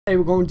Today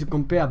we're going to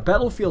compare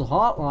Battlefield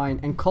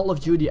Hardline and Call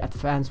of Duty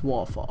Advanced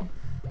Warfare.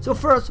 So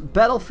first,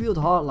 Battlefield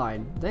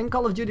Hardline, then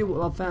Call of Duty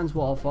Advanced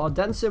Warfare,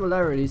 then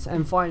similarities,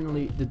 and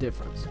finally the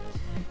difference.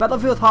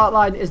 Battlefield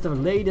Hardline is the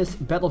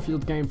latest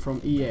Battlefield game from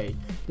EA.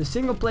 The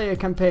single player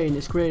campaign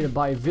is created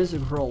by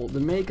Visceral, the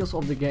makers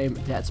of the game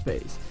Dead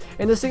Space.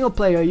 In the single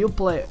player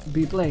you'll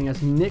be playing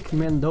as Nick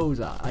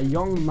Mendoza, a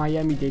young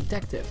Miami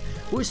detective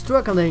who is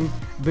struggling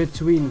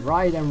between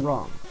right and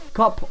wrong,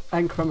 cop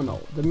and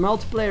criminal. The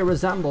multiplayer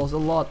resembles a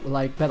lot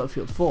like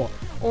Battlefield 4,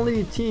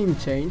 only the team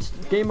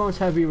changed, game modes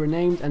have been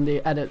renamed and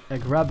they added a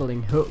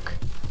grappling hook.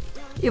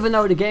 Even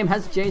though the game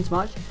hasn't changed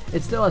much,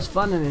 it's still as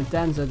fun and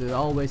intense as it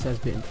always has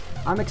been.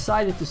 I'm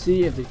excited to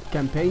see if the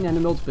campaign and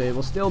the multiplayer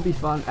will still be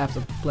fun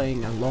after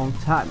playing a long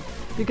time,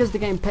 because the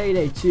game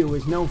Payday 2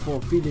 is known for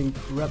feeling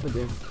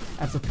repetitive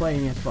after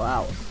playing it for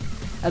hours.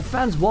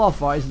 Advanced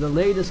Warfare is the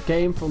latest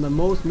game from the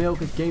most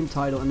milked game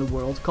title in the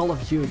world, Call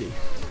of Duty.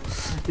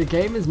 The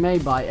game is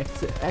made by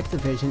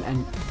Activision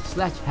and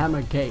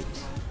Sledgehammer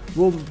Games,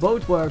 who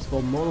both works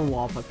for Modern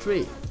Warfare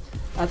 3.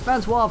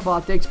 Advanced Warfare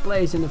takes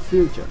place in the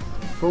future.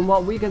 From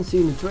what we can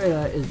see in the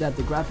trailer is that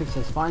the graphics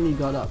has finally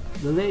got up.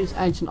 The latest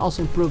engine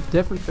also improved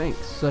different things,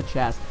 such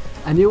as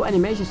a new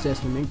animation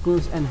system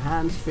includes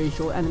enhanced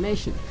facial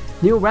animation,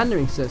 new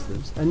rendering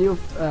systems, a new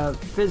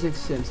physics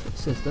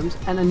systems,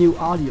 and a new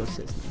audio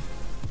system.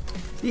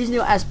 These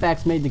new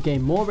aspects made the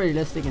game more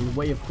realistic in the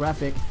way of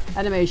graphic,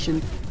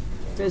 animation,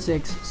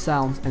 physics,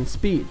 sound and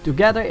speed.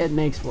 Together it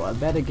makes for a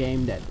better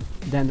game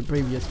than the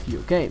previous few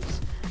games.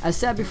 As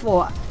said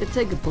before, it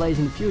takes place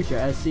in the future.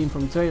 As seen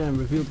from the trailer and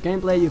revealed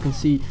gameplay, you can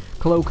see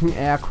cloaking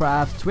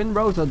aircraft, twin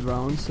rotor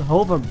drones,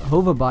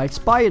 hover bikes,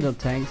 spider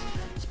tanks,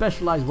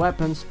 specialized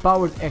weapons,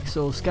 powered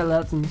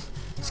exoskeletons,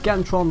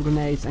 scantron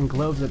grenades and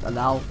gloves that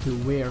allow to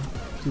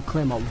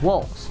climb up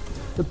walls.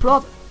 The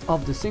plot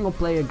of the single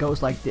player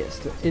goes like this.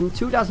 In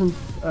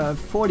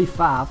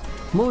 2045,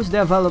 most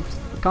developed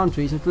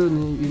countries,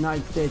 including the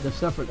United States, have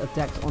suffered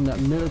attacks on their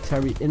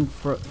military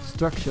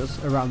infrastructures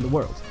around the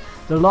world.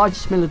 The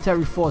largest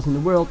military force in the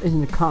world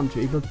isn't a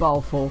country, but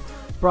powerful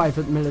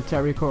private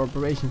military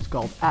corporations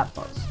called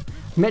Atlas.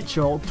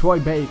 Mitchell Troy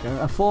Baker,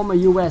 a former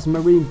US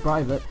Marine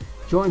private,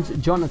 joins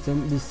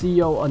Jonathan, the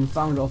CEO and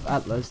founder of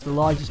Atlas, the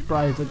largest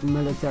private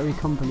military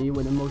company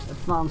with the most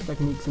advanced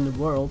techniques in the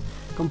world,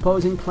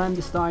 composing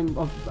clandestine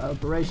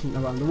operations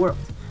around the world.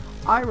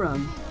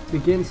 Iran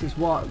begins his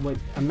war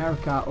with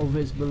America over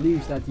his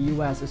beliefs that the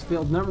US has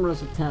failed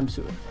numerous attempts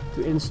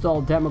to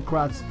install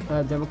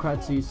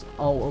democracies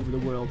all over the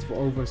world for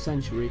over a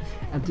century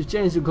and to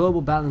change the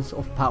global balance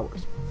of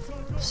powers.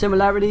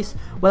 Similarities?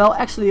 Well,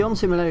 actually the only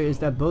similarity is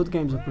that both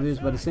games are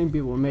produced by the same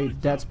people who made the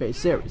Dead Space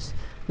series.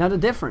 Now the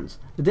difference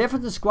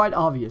is quite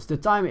obvious. The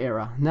time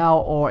era, now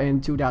or in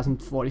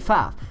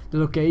 2045, the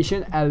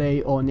location,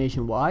 LA or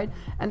nationwide,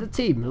 and the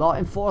team, law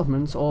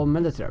enforcement or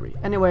military.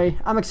 Anyway,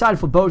 I'm excited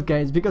for both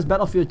games because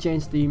Battlefield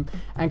changed theme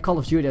and Call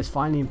of Duty has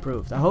finally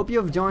improved. I hope you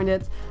have enjoyed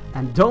it,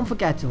 and don't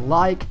forget to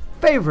like,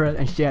 favorite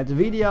and share the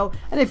video,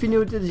 and if you're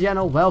new to the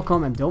channel,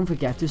 welcome and don't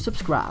forget to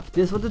subscribe.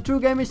 This was the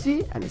True Gamer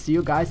C, and I'll see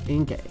you guys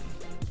in game.